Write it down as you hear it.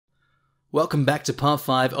Welcome back to part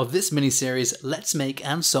 5 of this mini-series, Let's Make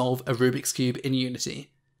and Solve a Rubik's Cube in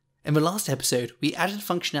Unity. In the last episode, we added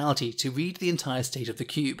functionality to read the entire state of the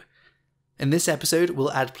cube. In this episode,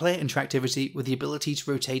 we'll add player interactivity with the ability to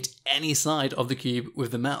rotate any side of the cube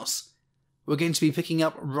with the mouse. We're going to be picking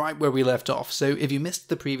up right where we left off, so if you missed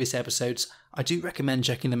the previous episodes, I do recommend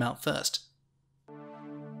checking them out first.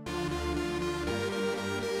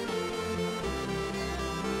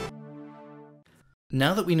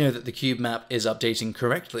 Now that we know that the cube map is updating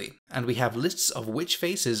correctly, and we have lists of which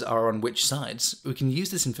faces are on which sides, we can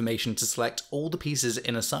use this information to select all the pieces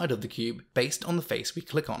in a side of the cube based on the face we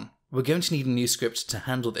click on. We're going to need a new script to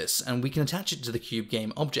handle this, and we can attach it to the cube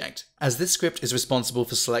game object. As this script is responsible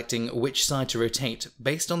for selecting which side to rotate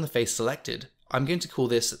based on the face selected, I'm going to call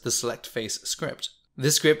this the select face script.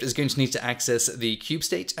 This script is going to need to access the cube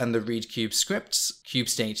state and the read cube scripts, cube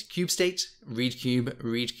state, read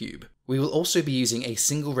cube. We will also be using a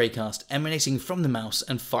single raycast emanating from the mouse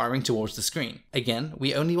and firing towards the screen. Again,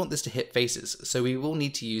 we only want this to hit faces, so we will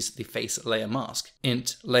need to use the face layer mask.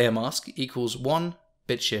 Int layer mask equals 1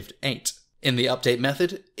 bit shift 8. In the update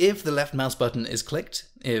method, if the left mouse button is clicked,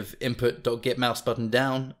 if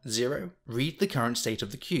input.getMouseButtonDown 0, read the current state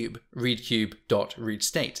of the cube,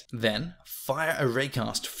 readCube.readState. Then, fire a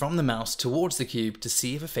raycast from the mouse towards the cube to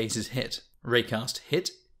see if a face is hit. Raycast hit.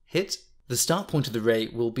 The start point of the ray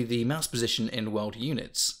will be the mouse position in world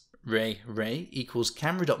units. Ray equals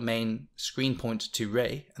camera.main screen point to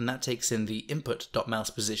ray, and that takes in the input.mouse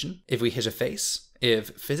position. If we hit a face, if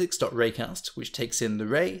physics.raycast, which takes in the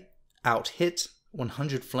ray, out hit,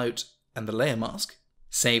 100 float, and the layer mask,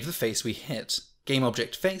 save the face we hit.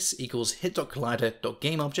 GameObject face equals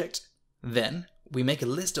hit.collider.gameObject. Then, we make a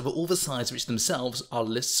list of all the sides which themselves are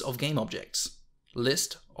lists of GameObjects.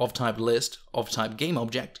 List of type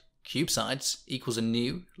GameObject, cube sides equals a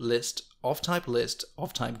new list of type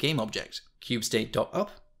GameObject.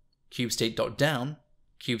 CubeState.up, CubeState.down,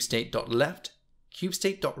 CubeState.left,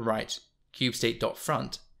 CubeState.right,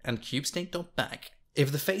 CubeState.front, and CubeState.back.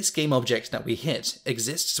 If the face GameObject that we hit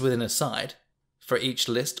exists within a side, for each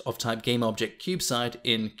list of type GameObject CubeSide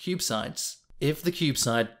in CubeSides, if the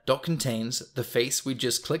CubeSide contains the face we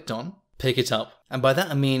just clicked on, pick it up. And by that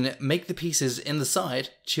I mean make the pieces in the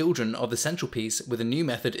side children of the central piece with a new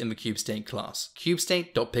method in the CubeState class,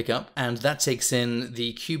 CubeState.pickup, and that takes in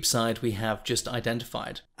the CubeSide we have just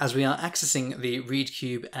identified. As we are accessing the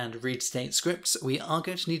readCube and readState scripts, we are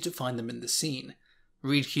going to need to find them in the scene.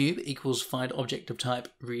 ReadCube equals find object of type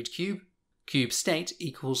readCube. CubeState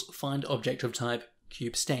equals find object of type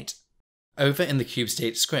CubeState. Over in the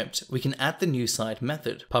CubeState script, we can add the new side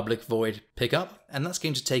method, public void pickup, and that's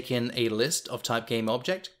going to take in a list of type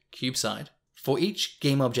GameObject, CubeSide. For each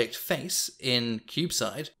GameObject face in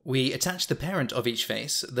CubeSide, we attach the parent of each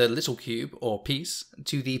face, the little cube or piece,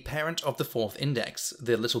 to the parent of the fourth index,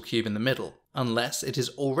 the little cube in the middle, unless it is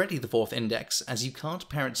already the fourth index, as you can't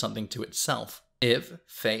parent something to itself. If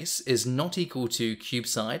face is not equal to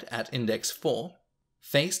CubeSide at index 4,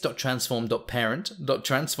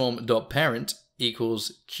 face.transform.parent.transform.parent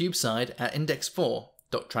equals CubeSide at index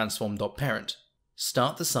 4.transform.parent.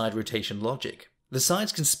 Start the side rotation logic. The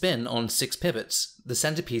sides can spin on 6 pivots, the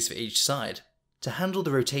centerpiece for each side. To handle the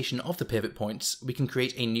rotation of the pivot points, we can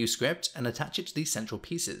create a new script and attach it to these central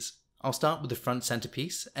pieces. I'll start with the front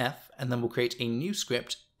centerpiece, F, and then we'll create a new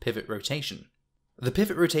script, pivot rotation. The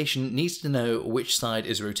pivot rotation needs to know which side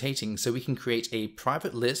is rotating, so we can create a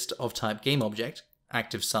private list of type GameObject,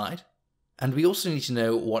 active side, and we also need to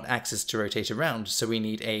know what axis to rotate around, so we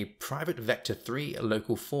need a private vector3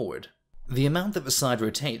 local forward. The amount that the side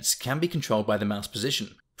rotates can be controlled by the mouse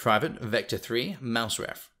position, private vector3 mouse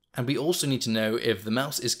ref, and we also need to know if the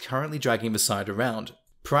mouse is currently dragging the side around,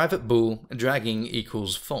 private bool dragging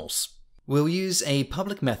equals false. We'll use a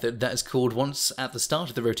public method that is called once at the start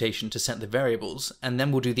of the rotation to set the variables, and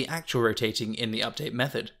then we'll do the actual rotating in the update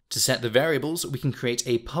method. To set the variables, we can create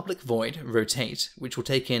a public void rotate, which will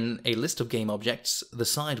take in a list of GameObjects, the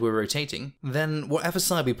side we're rotating, then whatever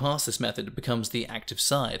side we pass this method becomes the active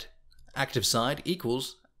side. Active side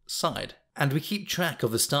equals side. And we keep track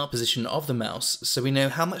of the start position of the mouse, so we know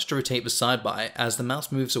how much to rotate the side by as the mouse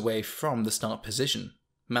moves away from the start position.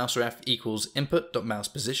 Mouseref equals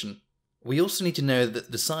input.mousePosition. We also need to know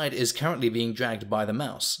that the side is currently being dragged by the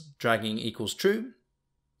mouse. Dragging equals true.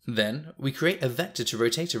 Then, we create a vector to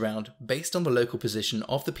rotate around based on the local position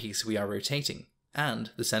of the piece we are rotating,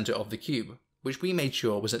 and the center of the cube, which we made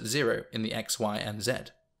sure was at 0 in the x, y, and z.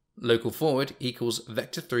 Local forward equals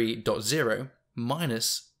vector3.0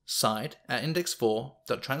 minus side at index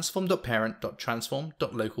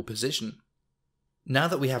 4.transform.parent.transform.local position. Now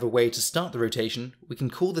that we have a way to start the rotation, we can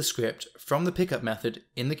call the script from the pickup method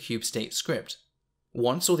in the cube state script.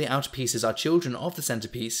 Once all the outer pieces are children of the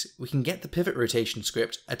centerpiece, we can get the pivot rotation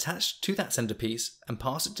script attached to that centerpiece and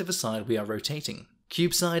pass it to the side we are rotating.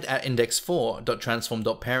 CubeSide at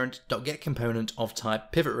index4.transform.parent.getComponent of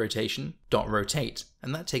type pivot rotation.rotate,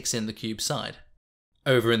 and that takes in the cube side.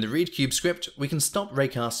 Over in the readCube script, we can stop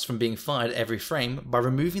raycasts from being fired every frame by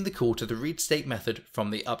removing the call to the readState method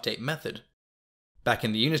from the update method. Back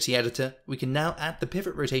in the Unity editor, we can now add the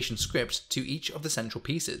pivot rotation script to each of the central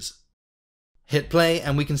pieces. Hit play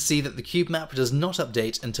and we can see that the cube map does not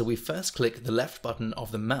update until we first click the left button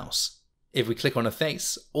of the mouse. If we click on a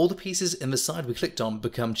face, all the pieces in the side we clicked on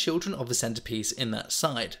become children of the centerpiece in that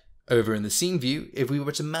side. Over in the scene view, if we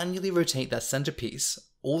were to manually rotate that centerpiece,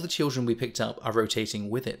 all the children we picked up are rotating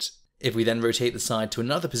with it. If we then rotate the side to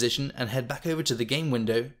another position and head back over to the game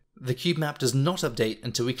window, the cube map does not update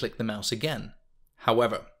until we click the mouse again.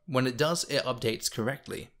 However, when it does, it updates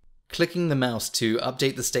correctly. Clicking the mouse to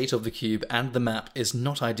update the state of the cube and the map is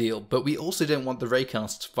not ideal, but we also don't want the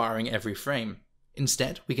raycasts firing every frame.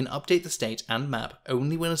 Instead, we can update the state and map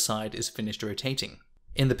only when a side is finished rotating.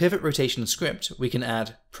 In the pivot rotation script, we can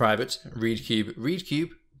add private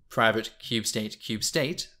readCube, private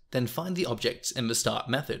cube_state, then find the objects in the start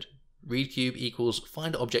method. readCube equals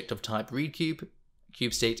find object of type readCube,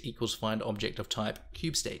 cube_state equals find object of type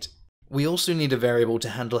cube_state. We also need a variable to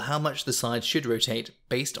handle how much the side should rotate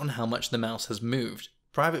based on how much the mouse has moved.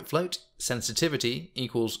 Private float sensitivity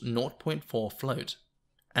equals 0.4 float.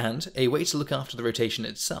 And a way to look after the rotation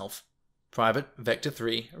itself. Private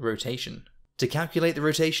vector3 rotation. To calculate the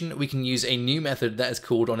rotation, we can use a new method that is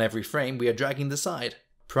called on every frame we are dragging the side.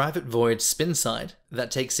 Private void spin side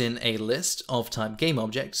that takes in a list of type game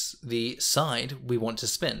objects, the side we want to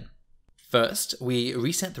spin. First, we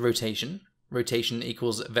reset the rotation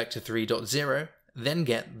equals vector3.0, then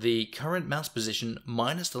get the current mouse position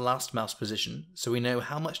minus the last mouse position so we know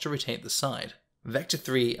how much to rotate the side.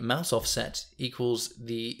 Vector3 mouse offset equals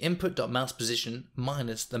the input.mouse position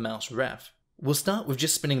minus the mouse ref. We'll start with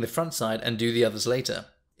just spinning the front side and do the others later.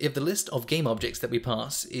 If the list of game objects that we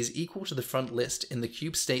pass is equal to the front list in the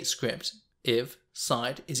cube_state script, if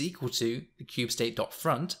side is equal to the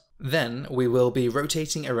cube_state.front, then we will be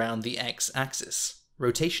rotating around the x-axis.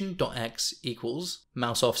 Rotation.x equals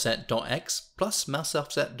mouseoffset.x plus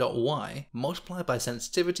mouseoffset.y multiplied by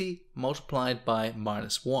sensitivity multiplied by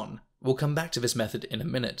 -1. We'll come back to this method in a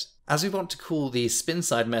minute. As we want to call the spin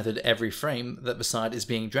side method every frame that the side is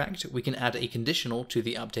being dragged, we can add a conditional to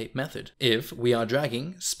the update method. If we are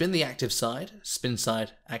dragging, spin the active side, spin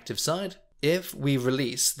side, active side. If we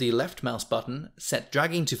release the left mouse button, set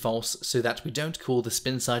dragging to false so that we don't call the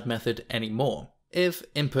spin side method anymore. If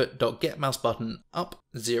input.getMouseButton up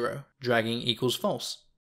 0, dragging equals false.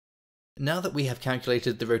 Now that we have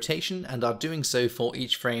calculated the rotation and are doing so for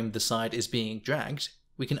each frame the side is being dragged,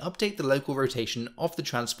 we can update the local rotation of the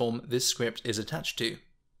transform this script is attached to.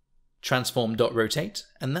 Transform.rotate,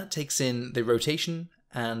 and that takes in the rotation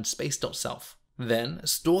and space.self. Then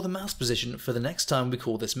store the mouse position for the next time we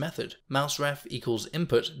call this method. MouseRef equals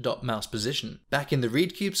input.mousePosition. Back in the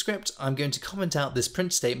readCube script, I'm going to comment out this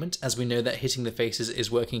print statement as we know that hitting the faces is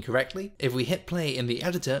working correctly. If we hit play in the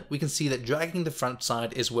editor, we can see that dragging the front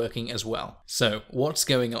side is working as well. So, what's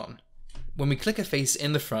going on? When we click a face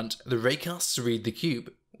in the front, the raycasts read the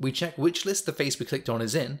cube. We check which list the face we clicked on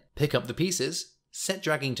is in, pick up the pieces, set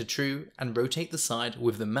dragging to true, and rotate the side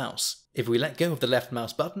with the mouse. If we let go of the left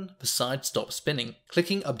mouse button, the side stops spinning.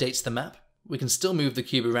 Clicking updates the map. We can still move the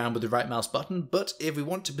cube around with the right mouse button, but if we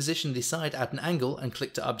want to position the side at an angle and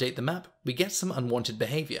click to update the map, we get some unwanted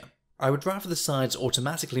behavior. I would rather the sides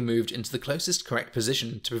automatically moved into the closest correct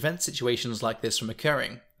position to prevent situations like this from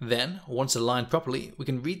occurring. Then, once aligned properly, we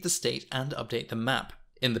can read the state and update the map.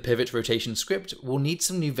 In the pivot rotation script, we'll need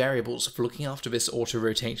some new variables for looking after this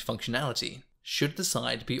auto-rotate functionality. Should the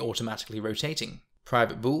side be automatically rotating?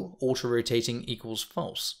 Private bool auto-rotating equals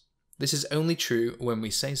false. This is only true when we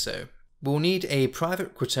say so. We'll need a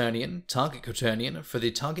private quaternion, target quaternion, for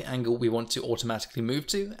the target angle we want to automatically move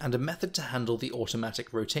to, and a method to handle the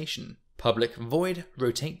automatic rotation. Public void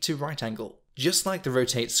rotate to right angle. Just like the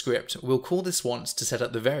rotate script, we'll call this once to set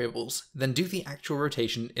up the variables, then do the actual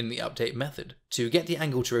rotation in the update method. To get the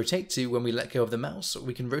angle to rotate to when we let go of the mouse,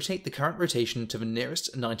 we can rotate the current rotation to the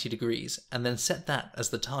nearest 90 degrees, and then set that as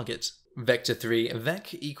the target. Vector3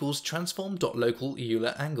 vec equals transform.local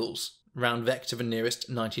Euler angles. Round vec to the nearest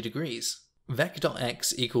 90 degrees.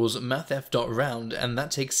 Vec.x equals mathf.round, and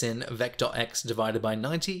that takes in vec.x divided by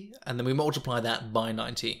 90, and then we multiply that by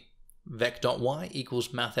 90. Vec.y equals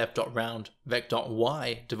mathf.round,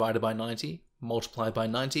 vec.y divided by 90, multiplied by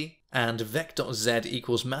 90, and vec.z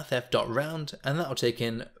equals mathf.round, and that'll take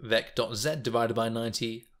in vec.z divided by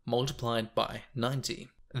 90 multiplied by 90.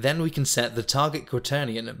 Then we can set the target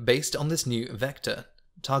quaternion based on this new vector.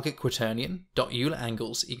 Target quaternion dot Euler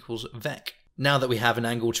angles equals vec. Now that we have an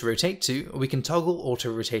angle to rotate to, we can toggle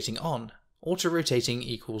auto-rotating on. Auto-rotating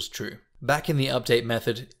equals true. Back in the update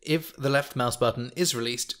method, if the left mouse button is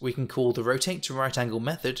released, we can call the rotate to right angle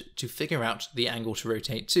method to figure out the angle to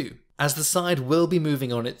rotate to. As the side will be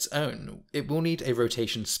moving on its own, it will need a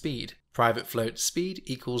rotation speed. Private float speed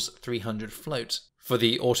equals 300 float. For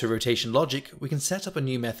the auto-rotation logic, we can set up a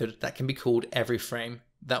new method that can be called every frame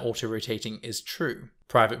that auto-rotating is true.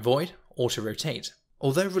 Private void auto-rotate.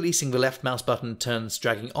 Although releasing the left mouse button turns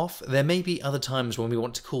dragging off, there may be other times when we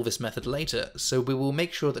want to call this method later, so we will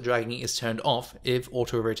make sure that dragging is turned off if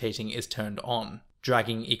auto-rotating is turned on.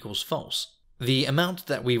 Dragging equals false. The amount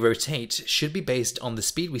that we rotate should be based on the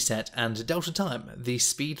speed we set and delta time, the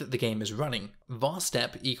speed that the game is running. Var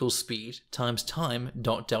step equals speed times time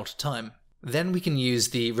dot delta time. Then we can use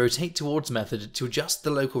the rotate towards method to adjust the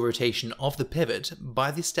local rotation of the pivot by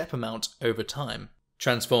the step amount over time.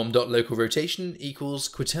 Transform.localRotation equals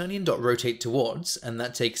quaternion.rotate towards, and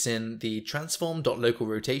that takes in the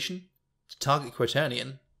transform.localRotation, the target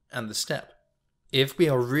quaternion, and the step. If we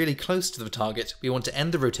are really close to the target, we want to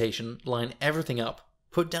end the rotation, line everything up,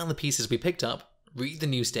 put down the pieces we picked up, read the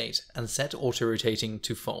new state, and set auto-rotating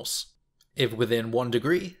to false. If within 1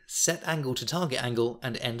 degree, set angle to target angle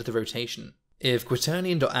and end the rotation. If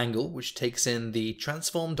quaternion.angle, which takes in the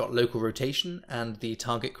transform.localRotation and the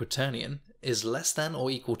target quaternion, is less than or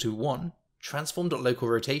equal to 1,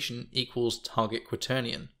 transform.localRotation equals target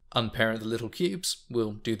quaternion. Unparent the little cubes,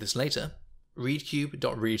 we'll do this later.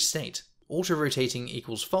 readCube.readState. Auto-rotating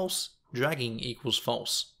equals false, dragging equals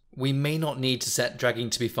false. We may not need to set dragging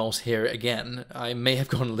to be false here again, I may have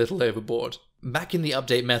gone a little overboard. Back in the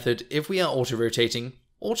update method, if we are auto-rotating,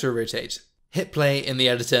 auto-rotate. Hit play in the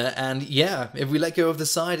editor, and yeah, if we let go of the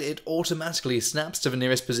side, it automatically snaps to the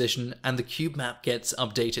nearest position and the cube map gets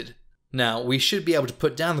updated. Now, we should be able to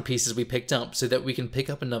put down the pieces we picked up so that we can pick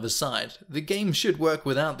up another side. The game should work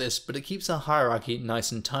without this, but it keeps our hierarchy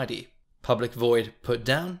nice and tidy. Public void put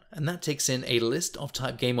down, and that takes in a list of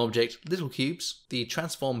type GameObject little cubes, the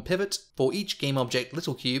transform pivot for each GameObject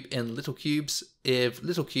little cube in little cubes if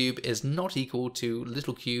little cube is not equal to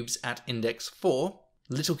little cubes at index 4,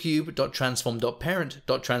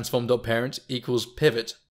 littlecube.transform.parent.transform.parent equals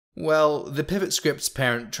pivot. Well, the pivot script's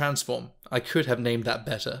parent transform. I could have named that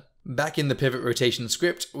better. Back in the pivot rotation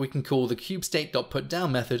script, we can call the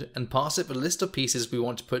cubeState.putDown method and pass it the list of pieces we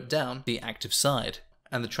want to put down, the active side,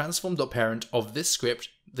 and the transform.parent of this script,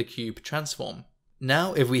 the cube transform.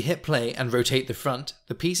 Now, if we hit play and rotate the front,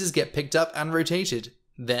 the pieces get picked up and rotated.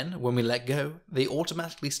 Then, when we let go, they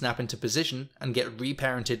automatically snap into position and get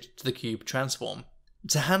reparented to the cube transform.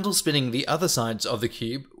 To handle spinning the other sides of the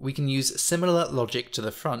cube, we can use similar logic to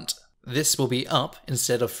the front. This will be up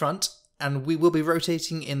instead of front, and we will be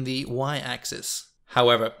rotating in the y-axis.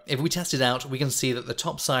 However, if we test it out, we can see that the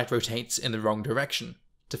top side rotates in the wrong direction.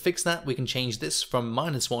 To fix that, we can change this from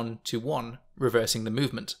 -1 to 1, reversing the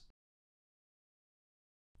movement.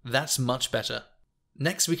 That's much better.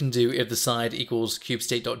 Next we can do if the side equals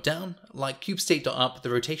cubeState.down. Like cubeState.up, the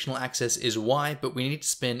rotational axis is y, but we need to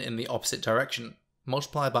spin in the opposite direction.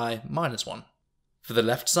 Multiply by -1. For the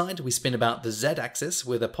left side, we spin about the z-axis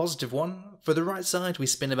with a +1. For the right side, we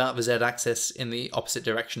spin about the z-axis in the opposite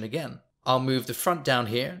direction again. I'll move the front down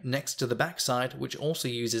here next to the back side, which also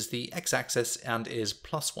uses the x-axis and is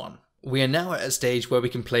 +1. We are now at a stage where we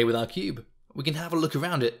can play with our cube. We can have a look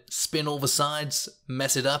around it, spin all the sides,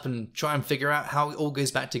 mess it up, and try and figure out how it all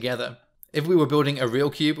goes back together. If we were building a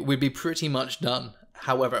real cube, we'd be pretty much done.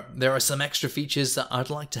 However, there are some extra features that I'd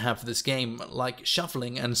like to have for this game, like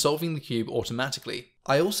shuffling and solving the cube automatically.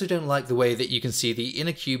 I also don't like the way that you can see the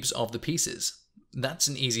inner cubes of the pieces. That's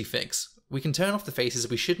an easy fix. We can turn off the faces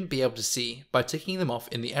we shouldn't be able to see by ticking them off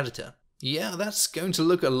in the editor. Yeah, that's going to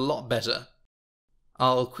look a lot better.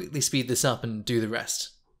 I'll quickly speed this up and do the rest.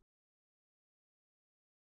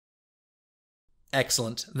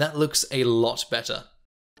 Excellent, that looks a lot better.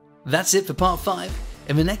 That's it for part 5.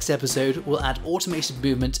 In the next episode, we'll add automated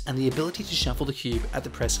movement and the ability to shuffle the cube at the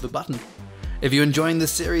press of a button. If you're enjoying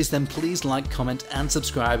this series, then please like, comment, and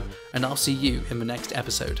subscribe, and I'll see you in the next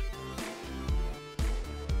episode.